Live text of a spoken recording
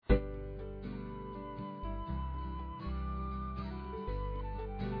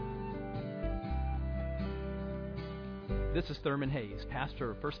This is Thurman Hayes, pastor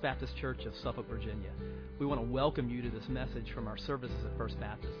of First Baptist Church of Suffolk, Virginia. We want to welcome you to this message from our services at First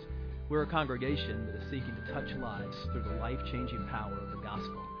Baptist. We're a congregation that is seeking to touch lives through the life-changing power of the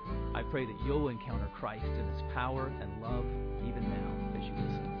gospel. I pray that you'll encounter Christ in His power and love even now as you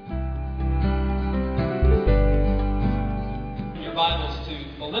listen. Your Bibles to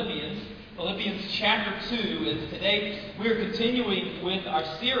Philippians chapter 2, and today we're continuing with our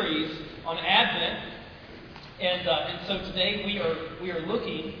series on Advent. And so today we are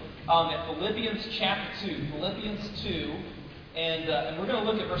looking at Philippians chapter 2, and we're going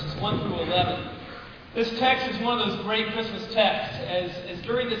to look at verses 1 through 11. This text is one of those great Christmas texts, as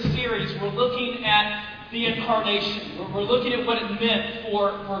during this series we're looking at the incarnation. We're looking at what it meant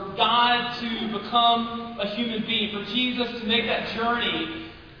for God to become a human being, for Jesus to make that journey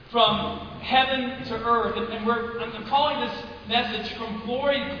from heaven to earth. And I'm calling this message From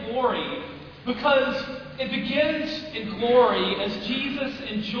Glory to Glory, because it begins in glory as Jesus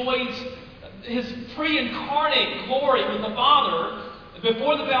enjoys His pre-incarnate glory with the Father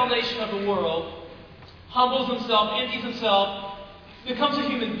before the foundation of the world, humbles Himself, empties Himself, becomes a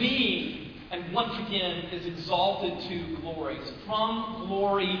human being, and once again is exalted to glory. So from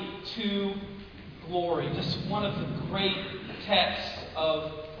glory to glory. Just one of the great texts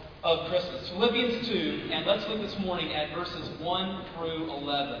of Christmas. Philippians 2, and let's look this morning at verses 1 through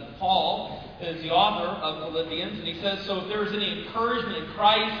 11. Paul is the author of Philippians, and he says, "So if there is any encouragement in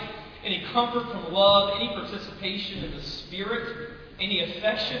Christ, any comfort from love, any participation in the Spirit, any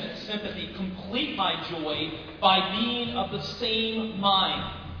affection and sympathy, complete my joy by being of the same mind,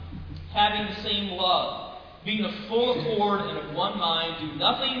 having the same love, being of full accord and of one mind, do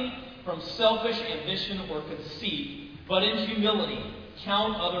nothing from selfish ambition or conceit, but in humility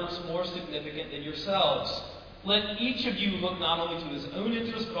count others more significant than yourselves. Let each of you look not only to his own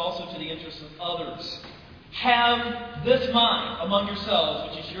interest, but also to the interests of others. Have this mind among yourselves,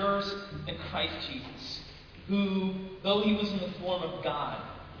 which is yours in Christ Jesus, who, though He was in the form of God,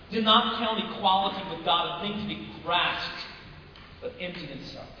 did not count equality with God a thing to be grasped, but emptied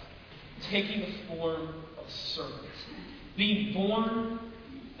Himself, taking the form of a servant, being born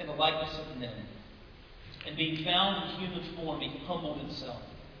in the likeness of men, and being found in human form, He humbled Himself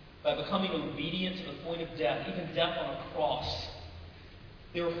by becoming obedient to the point of death, even death on a cross.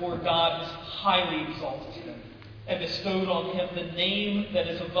 Therefore God has highly exalted Him and bestowed on Him the name that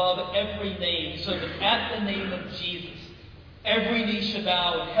is above every name, so that at the name of Jesus every knee shall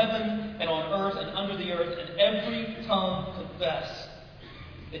bow in heaven and on earth and under the earth, and every tongue confess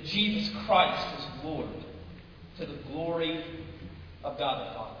that Jesus Christ is Lord, to the glory of God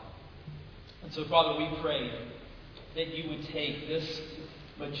the Father." And so, Father, we pray that You would take this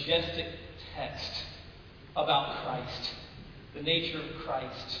majestic text about Christ, the nature of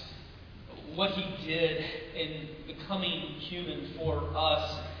Christ, what He did in becoming human for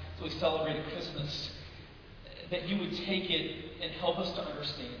us as we celebrate Christmas, that You would take it and help us to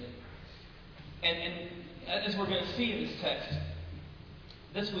understand it. And as we're going to see in this text,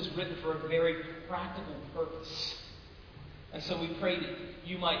 this was written for a very practical purpose. And so we pray that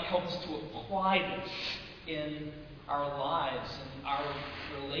You might help us to apply this in our lives and our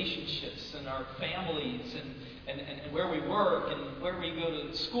relationships and our families and where we work and where we go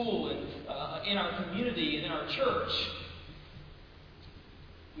to school and in our community and in our church.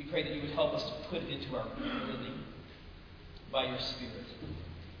 We pray that You would help us to put it into our living by Your Spirit.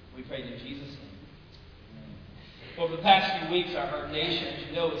 We pray in Jesus' name. Over the past few weeks, our nation, as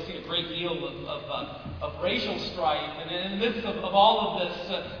you know, has seen a great deal of racial strife. And in the midst of all of this,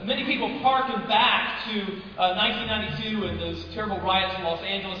 many people hearken back to 1992 and those terrible riots in Los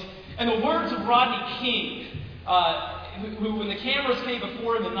Angeles. And the words of Rodney King, who when the cameras came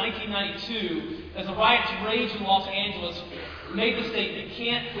before him in 1992, as the riots raged in Los Angeles, made the statement,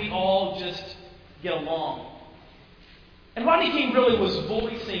 "Can't we all just get along?" And Rodney King really was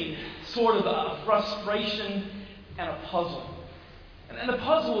voicing sort of a frustration and a puzzle. And the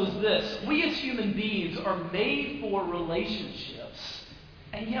puzzle is this: we as human beings are made for relationships,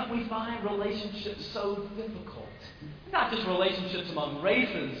 and yet we find relationships so difficult. Not just relationships among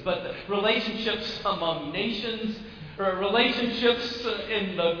races, but relationships among nations, or relationships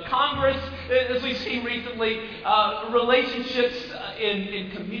in the Congress, as we've seen recently, relationships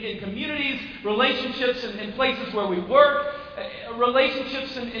in communities, relationships in places where we work,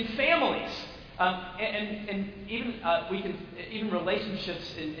 relationships in families. And even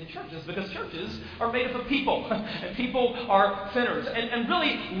relationships in churches, because churches are made up of people, and people are sinners. And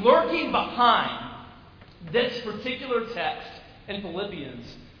really lurking behind this particular text in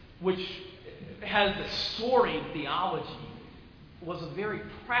Philippians, which has this soaring theology, was a very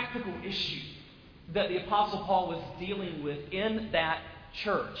practical issue that the Apostle Paul was dealing with in that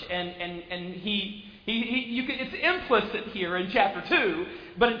church. And it's implicit here in chapter 2,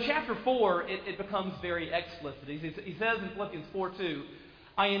 but in chapter 4 it becomes very explicit. He says in Philippians 4:2,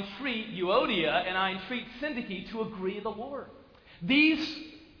 I entreat Euodia and I entreat Syntyche to agree in the Lord. These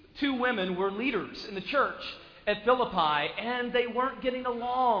two women were leaders in the church at Philippi, and they weren't getting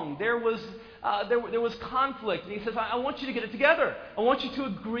along. There was conflict, and he says, I want you to get it together. I want you to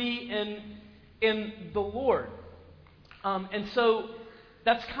agree in the Lord. And so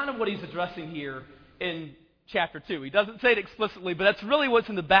that's kind of what he's addressing here in chapter 2. He doesn't say it explicitly, but that's really what's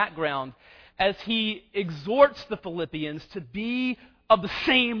in the background as he exhorts the Philippians to be of the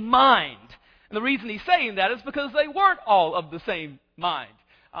same mind. And the reason he's saying that is because they weren't all of the same mind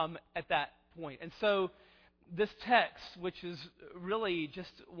at that point. And so this text, which is really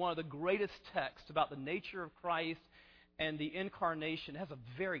just one of the greatest texts about the nature of Christ and the incarnation, has a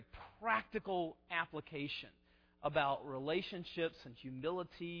very practical application about relationships and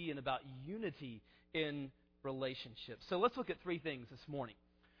humility and about unity in relationships. So let's look at three things this morning.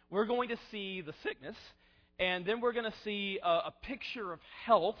 We're going to see the sickness, and then we're going to see a picture of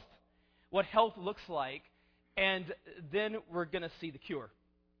health, what health looks like, and then we're going to see the cure,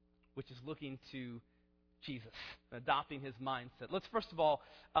 which is looking to Jesus, adopting his mindset. Let's first of all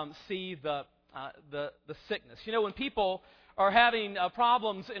see the sickness. You know, when people are having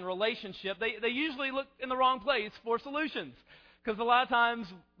problems in relationship, they usually look in the wrong place for solutions. Because a lot of times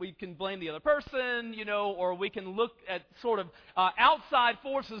we can blame the other person, or we can look at sort of outside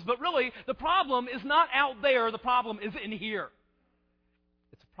forces. But really, the problem is not out there. The problem is in here.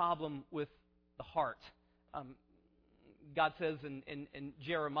 It's a problem with the heart. God says in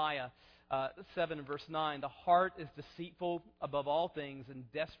Jeremiah 7 and verse 9, the heart is deceitful above all things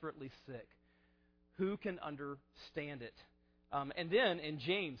and desperately sick. Who can understand it? And then in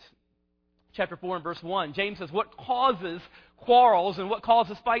James chapter 4 and verse 1, James says, what causes quarrels and what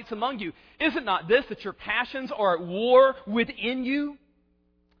causes fights among you? Is it not this, that your passions are at war within you?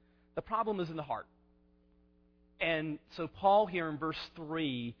 The problem is in the heart. And so Paul here in verse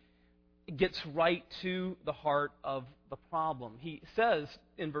 3 gets right to the heart of the problem. He says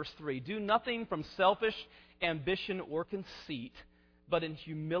in verse 3, do nothing from selfish ambition or conceit, but in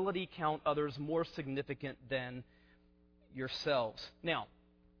humility count others more significant than yourselves. Now,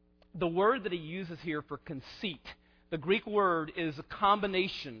 the word that he uses here for conceit, the Greek word is a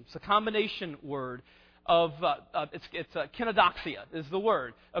combination. It's a combination word of, it's kenodoxia is the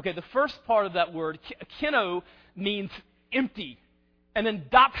word. Okay, the first part of that word, keno, means empty. And then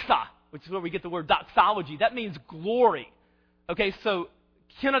doxa, which is where we get the word doxology, that means glory. Okay, so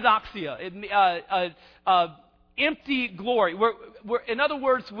kenodoxia, empty glory. In other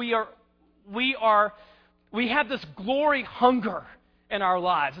words, we have this glory hunger in our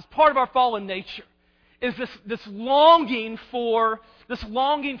lives. It's part of our fallen nature. Is this longing for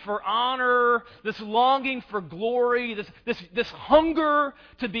honor, this longing for glory, this hunger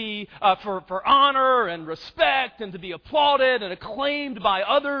to be for honor and respect and to be applauded and acclaimed by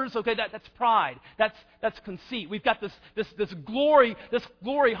others. Okay, that's pride. That's conceit. We've got this glory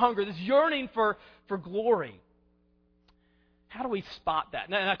hunger, this yearning for glory. How do we spot that?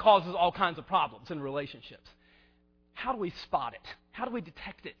 And that causes all kinds of problems in relationships. How do we spot it? How do we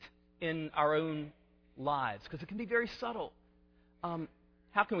detect it in our own lives? Because it can be very subtle.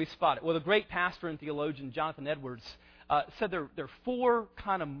 How can we spot it? Well, the great pastor and theologian Jonathan Edwards said there are four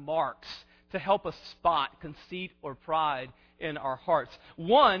kind of marks to help us spot conceit or pride in our hearts.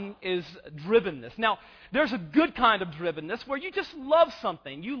 One is drivenness. Now, there's a good kind of drivenness where you just love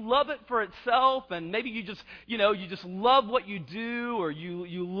something. You love it for itself, and maybe you just love what you do, or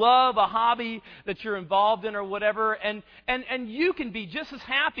you love a hobby that you're involved in or whatever, and you can be just as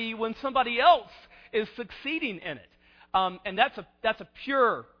happy when somebody else is succeeding in it. And that's a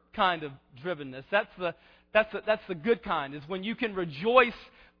pure kind of drivenness. That's the good kind, is when you can rejoice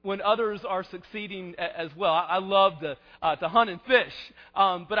when others are succeeding as well. I love to hunt and fish,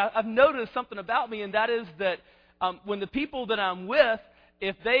 but I've noticed something about me, and that is that when the people that I'm with,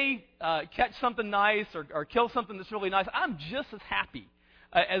 if they catch something nice or kill something that's really nice, I'm just as happy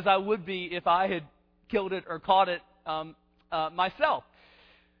as I would be if I had killed it or caught it myself.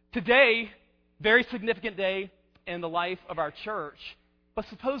 Today, very significant day in the life of our church, but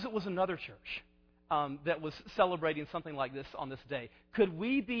suppose it was another church that was celebrating something like this on this day. Could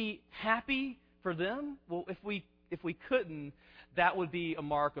we be happy for them? Well, if we couldn't, that would be a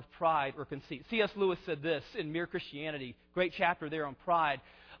mark of pride or conceit. C.S. Lewis said this in Mere Christianity, great chapter there on pride.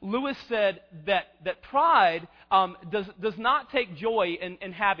 Lewis said that pride does not take joy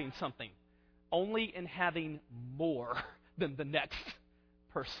in having something, only in having more than the next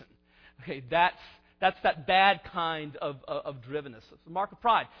person. Okay, that's That's that bad kind of drivenness. It's the mark of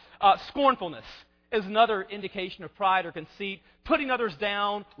pride. Scornfulness is another indication of pride or conceit. Putting others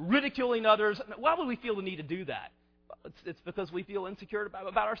down, ridiculing others. Why would we feel the need to do that? It's because we feel insecure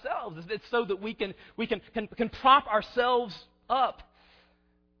about ourselves. It's so that we can prop ourselves up.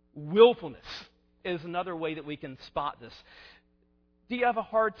 Willfulness is another way that we can spot this. Do you have a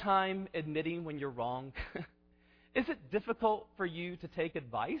hard time admitting when you're wrong? Is it difficult for you to take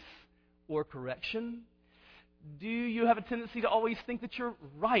advice or correction? Do you have a tendency to always think that you're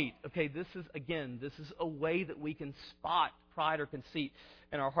right? Okay, this is a way that we can spot pride or conceit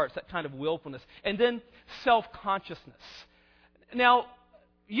in our hearts, that kind of willfulness. And then self-consciousness. Now,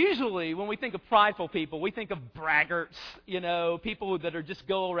 usually when we think of prideful people, we think of braggarts, people that are just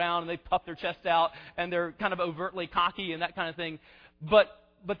go around and they puff their chest out and they're kind of overtly cocky and that kind of thing. But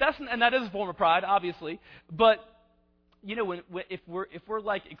that is a form of pride, obviously. But if we're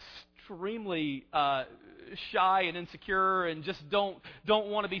like extremely shy and insecure and just don't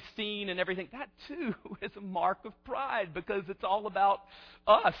want to be seen and everything, that too is a mark of pride, because it's all about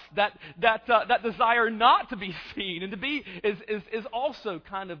us. That desire not to be seen and to be is also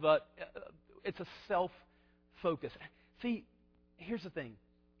kind of it's a self-focus. See, here's the thing.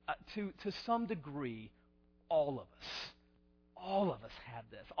 To some degree, all of us have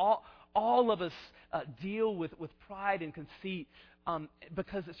this. All of us deal with pride and conceit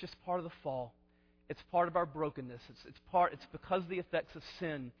because it's just part of the fall. It's part of our brokenness. It's because of the effects of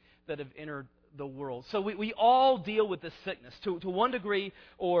sin that have entered the world. So we all deal with this sickness to one degree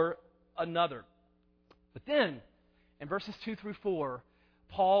or another. But then, in verses 2 through 4,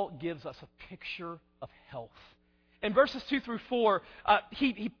 Paul gives us a picture of health. In verses 2 through 4,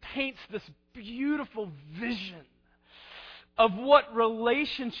 he paints this beautiful vision of what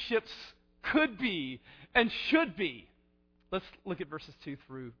relationships could be and should be. Let's look at verses 2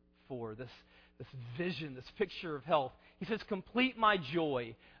 through 4, this vision, this picture of health. He says, complete my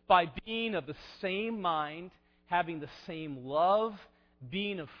joy by being of the same mind, having the same love,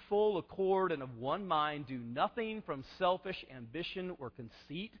 being of full accord and of one mind. Do nothing from selfish ambition or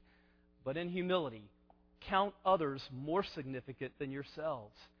conceit, but in humility count others more significant than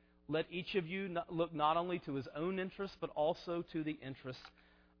yourselves. Let each of you look not only to his own interests, but also to the interests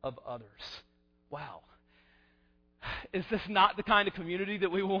of others. Wow. Is this not the kind of community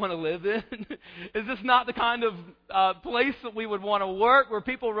that we want to live in? Is this not the kind of place that we would want to work, where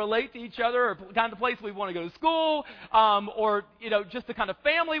people relate to each other, or the kind of place we want to go to school, or just the kind of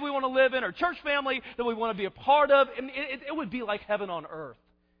family we want to live in, or church family that we want to be a part of? And it would be like heaven on earth.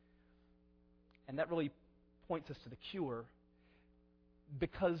 And that really points us to the cure,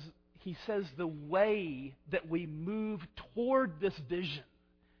 because he says the way that we move toward this vision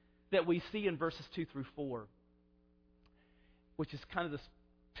that we see in verses 2 through 4, which is kind of this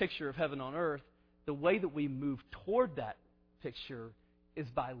picture of heaven on earth, the way that we move toward that picture is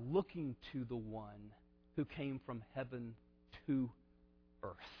by looking to the one who came from heaven to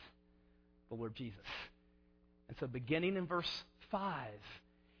earth, the Lord Jesus. And so beginning in verse 5,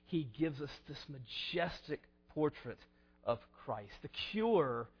 he gives us this majestic portrait of Christ. The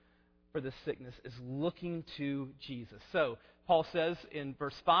cure for this sickness is looking to Jesus. So Paul says in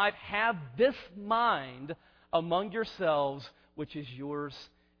verse 5, have this mind among yourselves, which is yours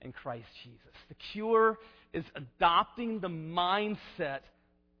in Christ Jesus. The cure is adopting the mindset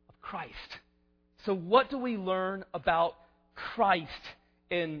of Christ. So what do we learn about Christ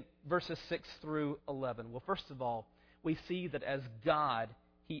in verses 6 through 11? Well, first of all, we see that as God,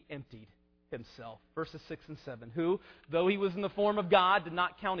 he emptied himself. Verses 6 and 7. Who, though he was in the form of God, did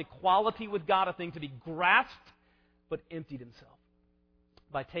not count equality with God a thing to be grasped, but emptied himself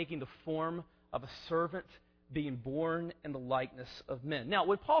by taking the form of a servant, being born in the likeness of men. Now,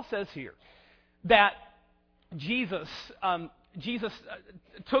 when Paul says here that Jesus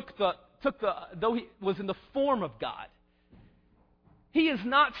took the though he was in the form of God, he is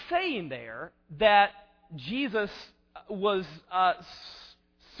not saying there that Jesus was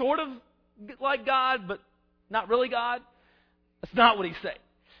sort of like God, but not really God. That's not what he's saying.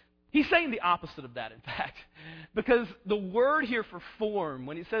 He's saying the opposite of that, in fact. Because the word here for form,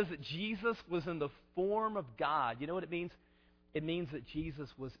 when he says that Jesus was in the form of God, you know what it means? It means that Jesus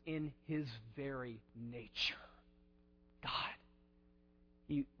was in his very nature God.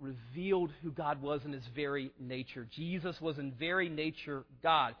 He revealed who God was in his very nature. Jesus was in very nature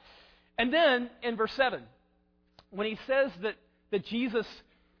God. And then in verse 7, when he says that Jesus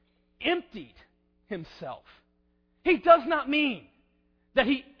emptied himself, he does not mean that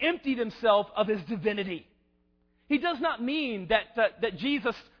he emptied himself of his divinity. He does not mean that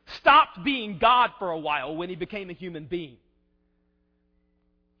Jesus stopped being God for a while when he became a human being.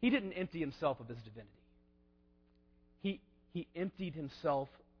 He didn't empty himself of his divinity. He emptied himself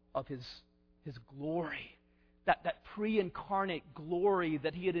of his glory. That pre-incarnate glory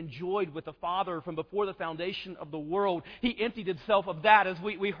that he had enjoyed with the Father from before the foundation of the world. He emptied himself of that, as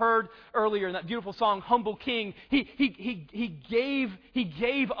we heard earlier in that beautiful song, Humble King. He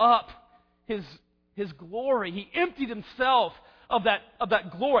gave up his glory. He emptied himself of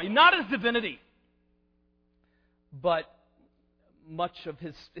that glory, not his divinity, but much of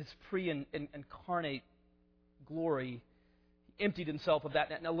his pre-incarnate glory. He emptied himself of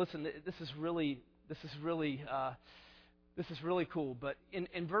that. Now listen, this is really cool. But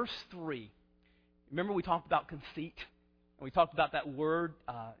in verse 3, remember we talked about conceit, and we talked about that word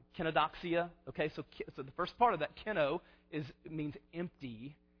kenodoxia. Okay, so the first part of that keno means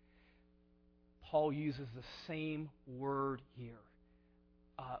empty. Paul uses the same word here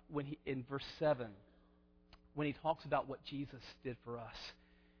in verse 7 when he talks about what Jesus did for us.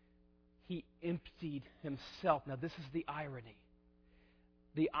 He emptied himself. Now this is the irony.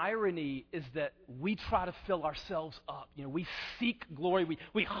 The irony is that we try to fill ourselves up. We seek glory.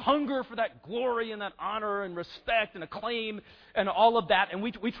 We hunger for that glory and that honor and respect and acclaim and all of that. And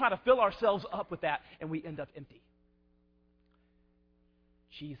we try to fill ourselves up with that, and we end up empty.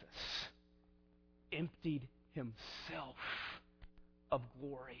 Jesus emptied himself of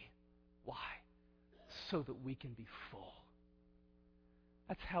glory. Why? So that we can be full.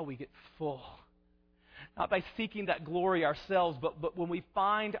 That's how we get full. Not by seeking that glory ourselves, but when we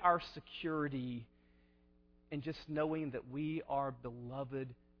find our security in just knowing that we are beloved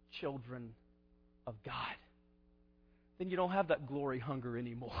children of God, then you don't have that glory hunger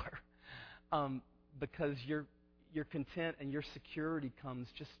anymore, because your content and your security comes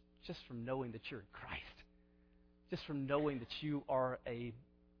just from knowing that you're in Christ, just from knowing that you are a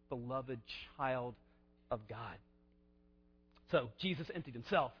beloved child of God. So Jesus emptied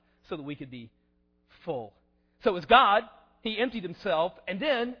himself so that we could be full. So as God, he emptied himself, and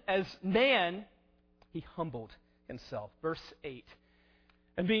then as man, he humbled himself. Verse 8,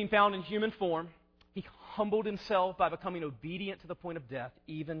 and being found in human form, he humbled himself by becoming obedient to the point of death,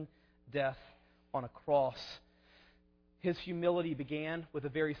 even death on a cross. His humility began with the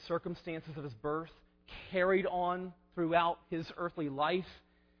very circumstances of his birth, carried on throughout his earthly life,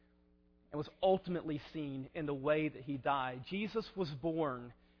 and was ultimately seen in the way that he died. Jesus was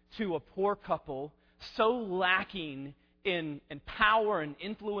born to a poor couple so lacking in power and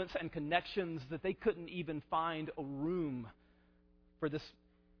influence and connections that they couldn't even find a room for this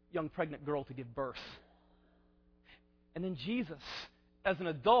young pregnant girl to give birth. And then Jesus, as an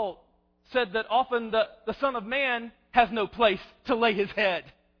adult, said that often the Son of Man has no place to lay his head.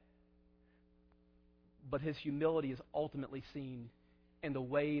 But his humility is ultimately seen in the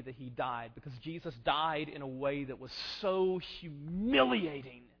way that he died, because Jesus died in a way that was so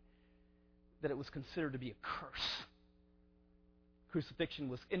humiliating that it was considered to be a curse. Crucifixion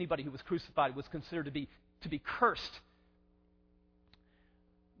was, anybody who was crucified was considered to be cursed,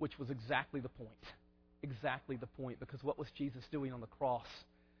 which was exactly the point. Exactly the point, because what was Jesus doing on the cross?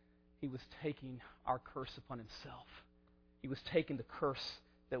 He was taking our curse upon himself. He was taking the curse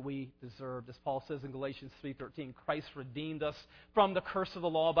that we deserved. As Paul says in Galatians 3:13, Christ redeemed us from the curse of the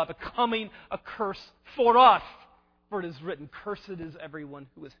law by becoming a curse for us. For it is written, cursed is everyone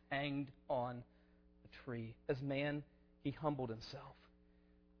who is hanged on a tree. As man, he humbled himself.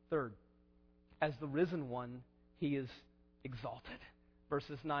 Third, as the risen one, he is exalted.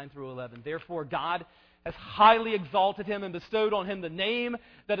 Verses 9 through 11. Therefore, God has highly exalted him and bestowed on him the name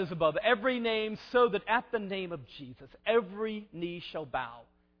that is above every name, so that at the name of Jesus every knee shall bow,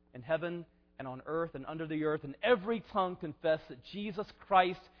 in heaven and on earth and under the earth, and every tongue confess that Jesus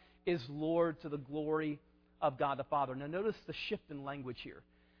Christ is Lord, to the glory of God the Father. Now notice the shift in language here,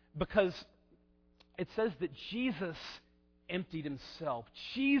 because it says that Jesus emptied himself.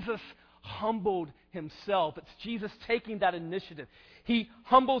 Jesus humbled himself. It's Jesus taking that initiative. He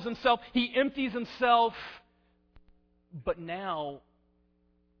humbles himself. He empties himself. But now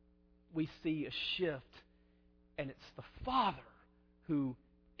we see a shift, and it's the Father who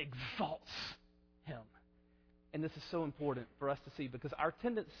exalts him. And this is so important for us to see, because our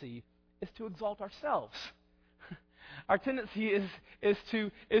tendency is to exalt ourselves. Our tendency is to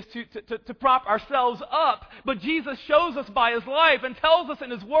prop ourselves up. But Jesus shows us by his life and tells us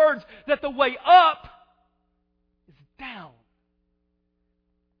in his words that the way up is down.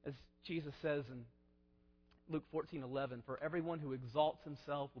 As Jesus says in Luke 14:11, for everyone who exalts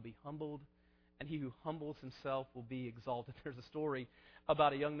himself will be humbled, and he who humbles himself will be exalted. There's a story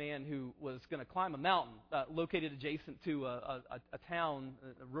about a young man who was going to climb a mountain located adjacent to a town,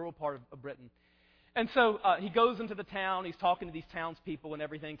 a rural part of Britain. And so he goes into the town. He's talking to these townspeople and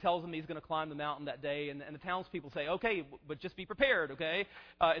everything, tells them he's going to climb the mountain that day. And the townspeople say, okay, but just be prepared, okay?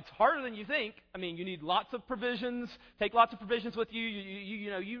 It's harder than you think. I mean, you need lots of provisions. Take lots of provisions with you.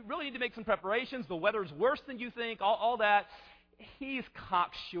 You really need to make some preparations. The weather's worse than you think, all that. He's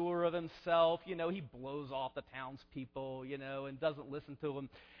cocksure of himself. He blows off the townspeople, and doesn't listen to them.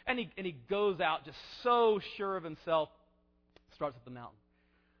 And he goes out just so sure of himself, starts at the mountain.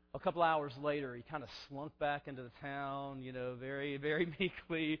 A couple hours later, he kind of slunk back into the town, very, very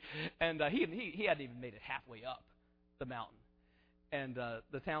meekly. And he hadn't even made it halfway up the mountain. And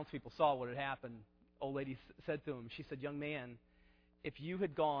the townspeople saw what had happened. Old lady said to him, she said, young man, if you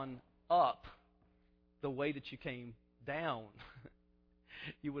had gone up the way that you came down,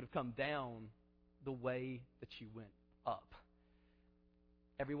 you would have come down the way that you went up.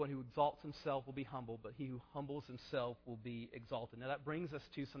 Everyone who exalts himself will be humble, but he who humbles himself will be exalted. Now that brings us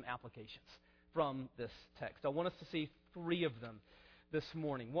to some applications from this text. I want us to see 3 of them this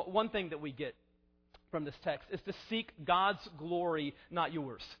morning. One thing that we get from this text is to seek God's glory, not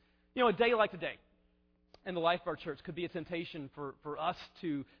yours. A day like today in the life of our church could be a temptation for us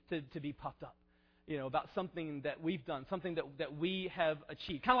to be puffed up. About something that we've done, something that we have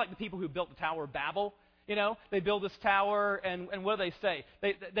achieved. Kind of like the people who built the Tower of Babel. They build this tower, and what do they say?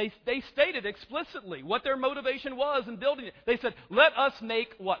 They stated explicitly what their motivation was in building it. They said, let us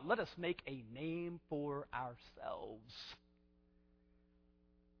make what? Let us make a name for ourselves.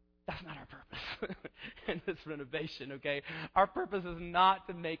 That's not our purpose in this renovation, okay? Our purpose is not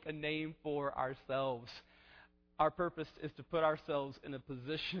to make a name for ourselves. Our purpose is to put ourselves in a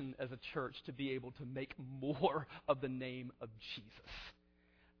position as a church to be able to make more of the name of Jesus.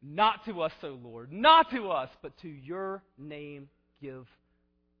 Not to us, O Lord, not to us, but to your name give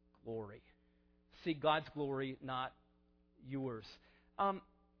glory. See God's glory, not yours.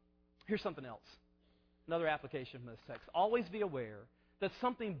 Here's something else. Another application from this text. Always be aware that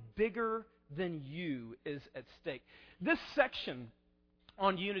something bigger than you is at stake. This section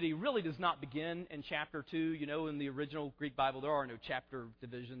on unity really does not begin in chapter 2. In the original Greek Bible, there are no chapter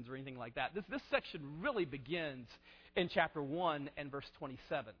divisions or anything like that. This section really begins in chapter 1 and verse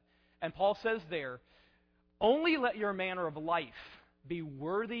 27. And Paul says there, only let your manner of life be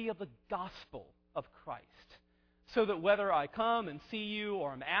worthy of the gospel of Christ, so that whether I come and see you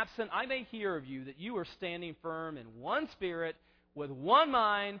or am absent, I may hear of you that you are standing firm in one spirit, with one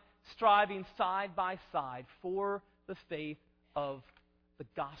mind, striving side by side for the faith of the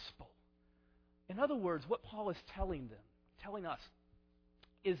gospel. In other words, what Paul is telling us,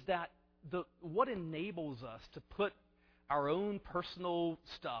 is that what enables us to put our own personal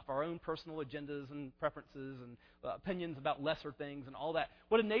stuff, our own personal agendas and preferences and opinions about lesser things and all that,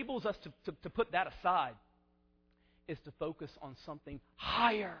 what enables us to put that aside is to focus on something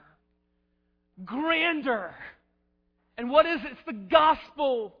higher, grander. And what is it? It's the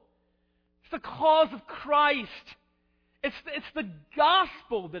gospel. It's the cause of Christ. It's the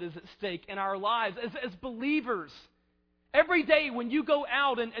gospel that is at stake in our lives as believers. Every day when you go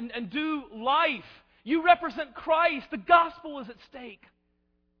out and do life, you represent Christ. The gospel is at stake.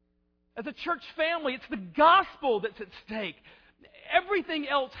 As a church family, it's the gospel that's at stake. Everything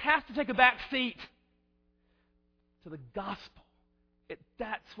else has to take a back seat to the gospel.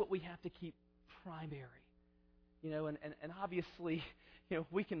 That's what we have to keep primary. And obviously,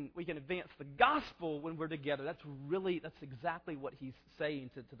 we can advance the gospel when we're together. That's exactly what he's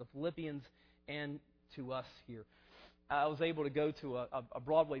saying to the Philippians and to us here. I was able to go to a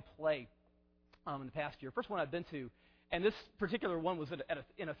Broadway play in the past year. First one I've been to, and this particular one was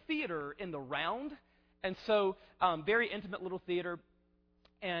in a theater in the Round, and so very intimate little theater.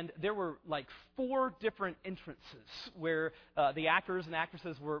 And there were like 4 different entrances where the actors and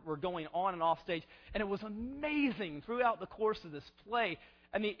actresses were going on and off stage. And it was amazing throughout the course of this play.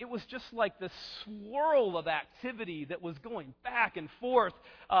 I mean, it was just like this swirl of activity that was going back and forth.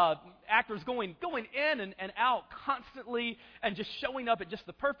 Actors going in and out constantly and just showing up at just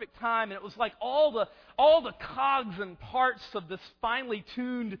the perfect time. And it was like all the cogs and parts of this finely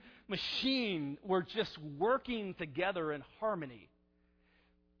tuned machine were just working together in harmony.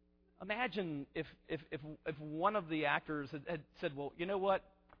 Imagine if one of the actors had said, well, you know what?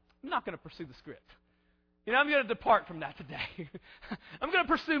 I'm not going to pursue the script. I'm going to depart from that today. I'm going to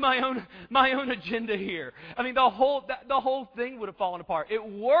pursue my own agenda here. I mean, the whole thing would have fallen apart. It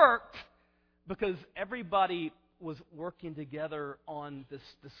worked because everybody was working together on this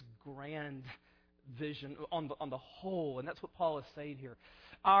grand vision, on the whole, and that's what Paul is saying here.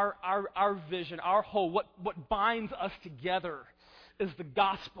 Our vision, our whole, what binds us together is the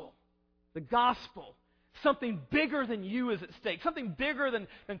gospel. The gospel. Something bigger than you is at stake. Something bigger than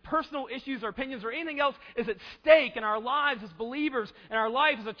personal issues or opinions or anything else is at stake in our lives as believers, in our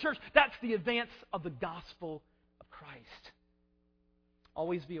lives as a church. That's the advance of the gospel of Christ.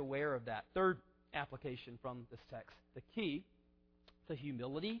 Always be aware of that. Third application from this text. The key to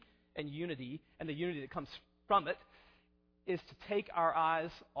humility and the unity that comes from it, is to take our eyes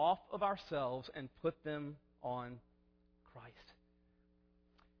off of ourselves and put them on Christ.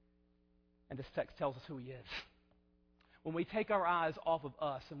 And this text tells us who He is. When we take our eyes off of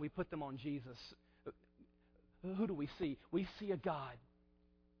us and we put them on Jesus, who do we see? We see a God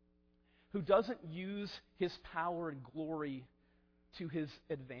who doesn't use His power and glory to His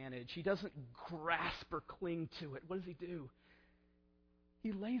advantage. He doesn't grasp or cling to it. What does He do?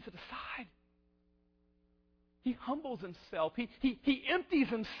 He lays it aside. He humbles Himself. He empties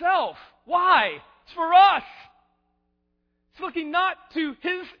Himself. Why? It's for us. It's looking not to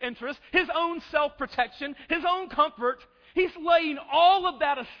His interest, His own self-protection, His own comfort. He's laying all of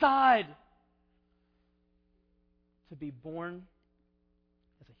that aside to be born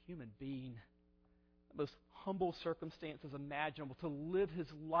as a human being, the most humble circumstances imaginable, to live His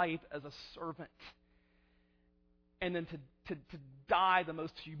life as a servant, and then to die the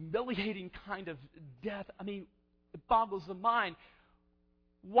most humiliating kind of death. I mean, it boggles the mind.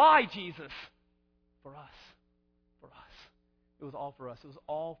 Why, Jesus? For us. For us. It was all for us. It was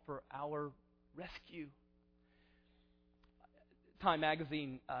all for our rescue. Time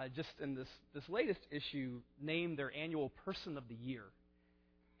magazine, just in this latest issue, named their annual Person of the Year.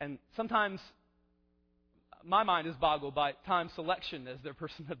 And sometimes my mind is boggled by Time's selection as their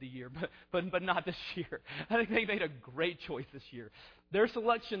Person of the Year, but not this year. I think they made a great choice this year. Their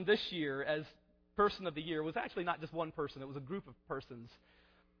selection this year as Person of the Year was actually not just one person, it was a group of persons,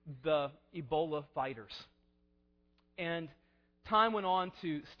 the Ebola fighters. And Time went on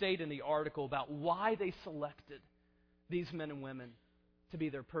to state in the article about why they selected these men and women to be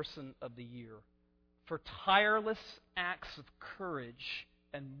their Person of the Year: for tireless acts of courage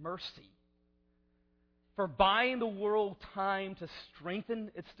and mercy, for buying the world time to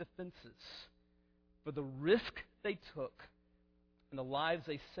strengthen its defenses, for the risk they took and the lives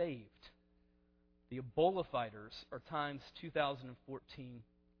they saved. The Ebola fighters are Time's 2014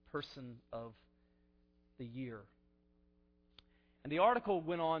 Person of the Year. And the article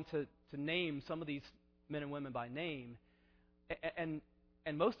went on to name some of these men and women by name, and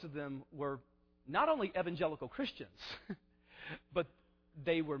most of them were not only evangelical Christians, but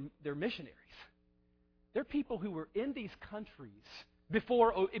they're missionaries. They're people who were in these countries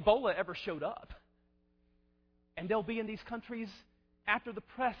before Ebola ever showed up. And they'll be in these countries after the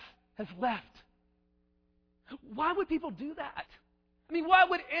press has left. Why would people do that? I mean, why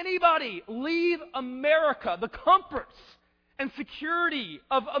would anybody leave America, the comforts and security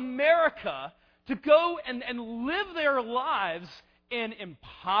of America, to go and live their lives in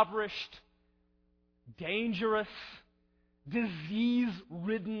impoverished, dangerous,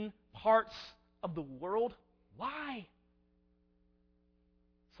 disease-ridden parts of the world? Why?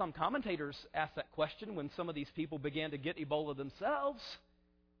 Some commentators asked that question when some of these people began to get Ebola themselves.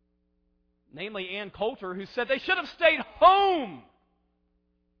 Namely Ann Coulter, who said they should have stayed home.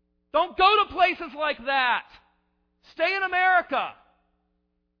 Don't go to places like that. Stay in America.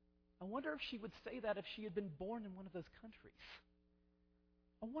 I wonder if she would say that if she had been born in one of those countries.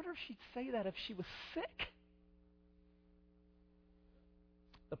 I wonder if she'd say that if she was sick.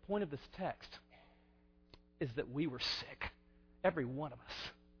 The point of this text is that we were sick, every one of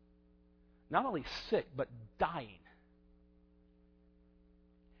us. Not only sick, but dying.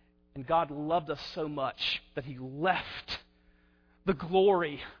 And God loved us so much that He left the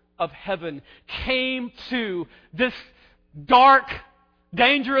glory of heaven, came to this dark,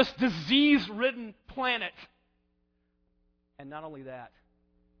 dangerous, disease-ridden planet. And not only that,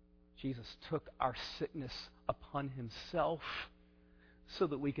 Jesus took our sickness upon Himself so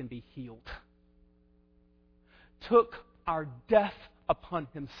that we can be healed. Took our death upon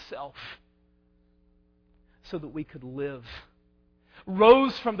Himself so that we could live.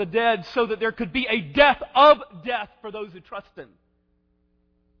 Rose from the dead so that there could be a death of death for those who trust Him.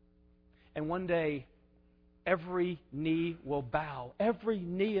 And one day, every knee will bow. Every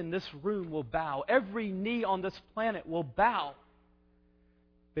knee in this room will bow. Every knee on this planet will bow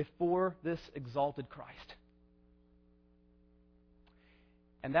before this exalted Christ.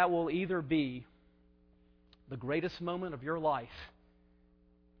 And that will either be the greatest moment of your life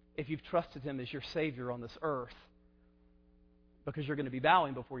if you've trusted Him as your Savior on this earth, because you're going to be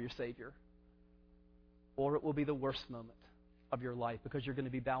bowing before your Savior, or it will be the worst moment of your life because you're going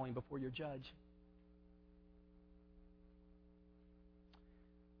to be bowing before your Judge.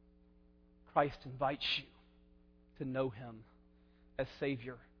 Christ invites you to know Him as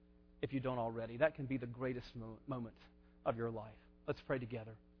Savior if you don't already. That can be the greatest moment of your life. Let's pray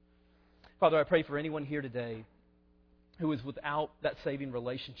together. Father, I pray for anyone here today who is without that saving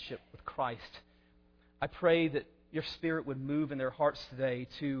relationship with Christ. I pray that your Spirit would move in their hearts today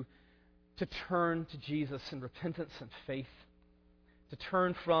to turn to Jesus in repentance and faith, to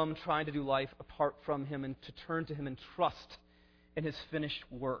turn from trying to do life apart from Him and to turn to Him in trust in His finished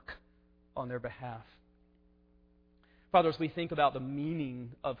work on their behalf. Father, as we think about the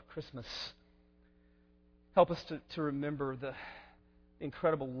meaning of Christmas, help us to remember the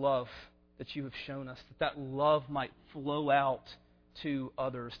incredible love that you have shown us, that love might flow out to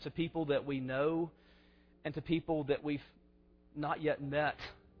others, to people that we know and to people that we've not yet met,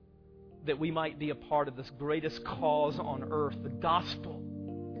 that we might be a part of this greatest cause on earth, the gospel.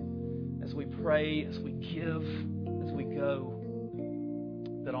 As we pray, as we give, as we go,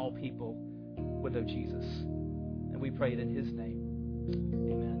 that all people would know Jesus. And we pray it in His name.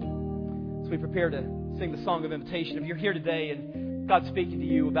 Amen. As we prepare to sing the song of invitation, if you're here today and God's speaking to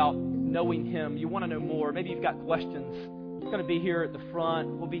you about knowing Him, you want to know more, maybe you've got questions, it's going to be here at the front.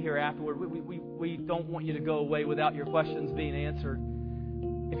 We'll be here afterward. We don't want you to go away without your questions being answered.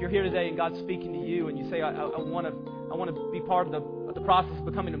 If you're here today and God's speaking to you and you say, I want to be part of the process of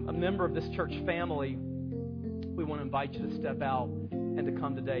becoming a member of this church family, we want to invite you to step out and to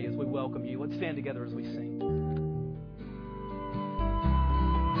come today as we welcome you. Let's stand together as we sing.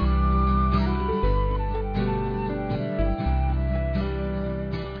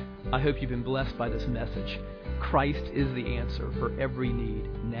 I hope you've been blessed by this message. Christ is the answer for every need,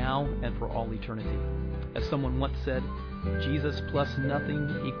 now and for all eternity. As someone once said, Jesus plus nothing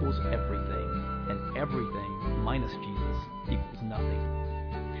equals everything, and everything minus Jesus equals nothing.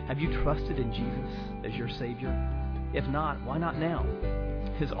 Have you trusted in Jesus as your Savior? If not, why not now?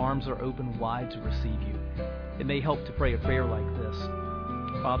 His arms are open wide to receive you. It may help to pray a prayer like this.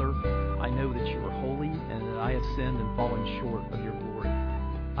 Father, I know that you are holy and that I have sinned and fallen short of your glory.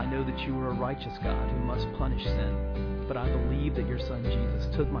 I know that you are a righteous God who must punish sin, but I believe that your Son Jesus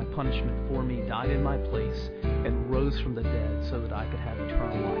took my punishment for me, died in my place, and rose from the dead so that I could have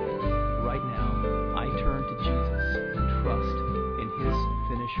eternal life. Right now, I turn to Jesus and trust in His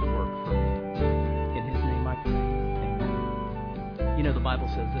finished work for me. In His name I pray. Amen. You know, the Bible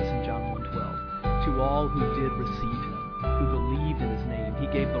says this in John 1:12. To all who did receive Him, who believed in His name, He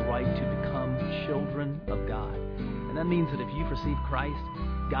gave the right to become children of God. And that means that if you've received Christ,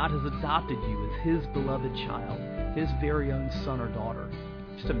 God has adopted you as His beloved child, His very own son or daughter.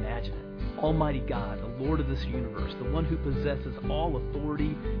 Just imagine it. Almighty God, the Lord of this universe, the one who possesses all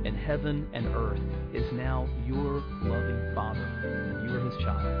authority in heaven and earth, is now your loving Father, and you are His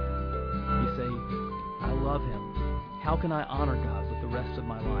child. You say, I love Him. How can I honor God with the rest of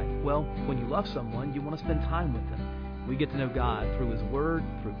my life? Well, when you love someone, you want to spend time with them. We get to know God through His Word,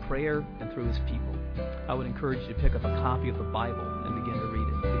 through prayer, and through His people. I would encourage you to pick up a copy of the Bible and begin to read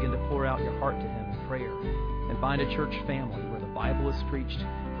it. Begin to pour out your heart to Him in prayer. And find a church family where the Bible is preached,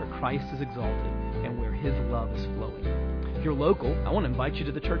 where Christ is exalted, and where His love is flowing. If you're local, I want to invite you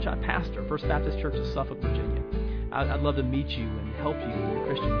to the church I pastor, First Baptist Church of Suffolk, Virginia. I'd love to meet you and help you in your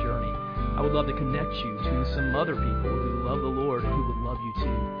Christian journey. I would love to connect you to some other people who love the Lord and who would love you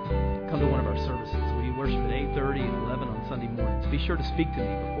too. Come to one of our services. We worship at 8:30 and 11 on Sunday mornings. Be sure to speak to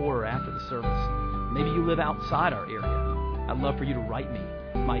me before or after the service. Maybe you live outside our area. I'd love for you to write me.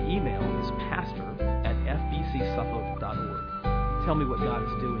 My email is pastor@fbcsuffolk.org. Tell me what God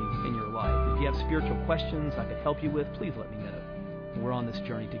is doing in your life. If you have spiritual questions I could help you with, please let me know. We're on this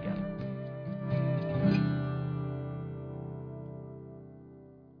journey together.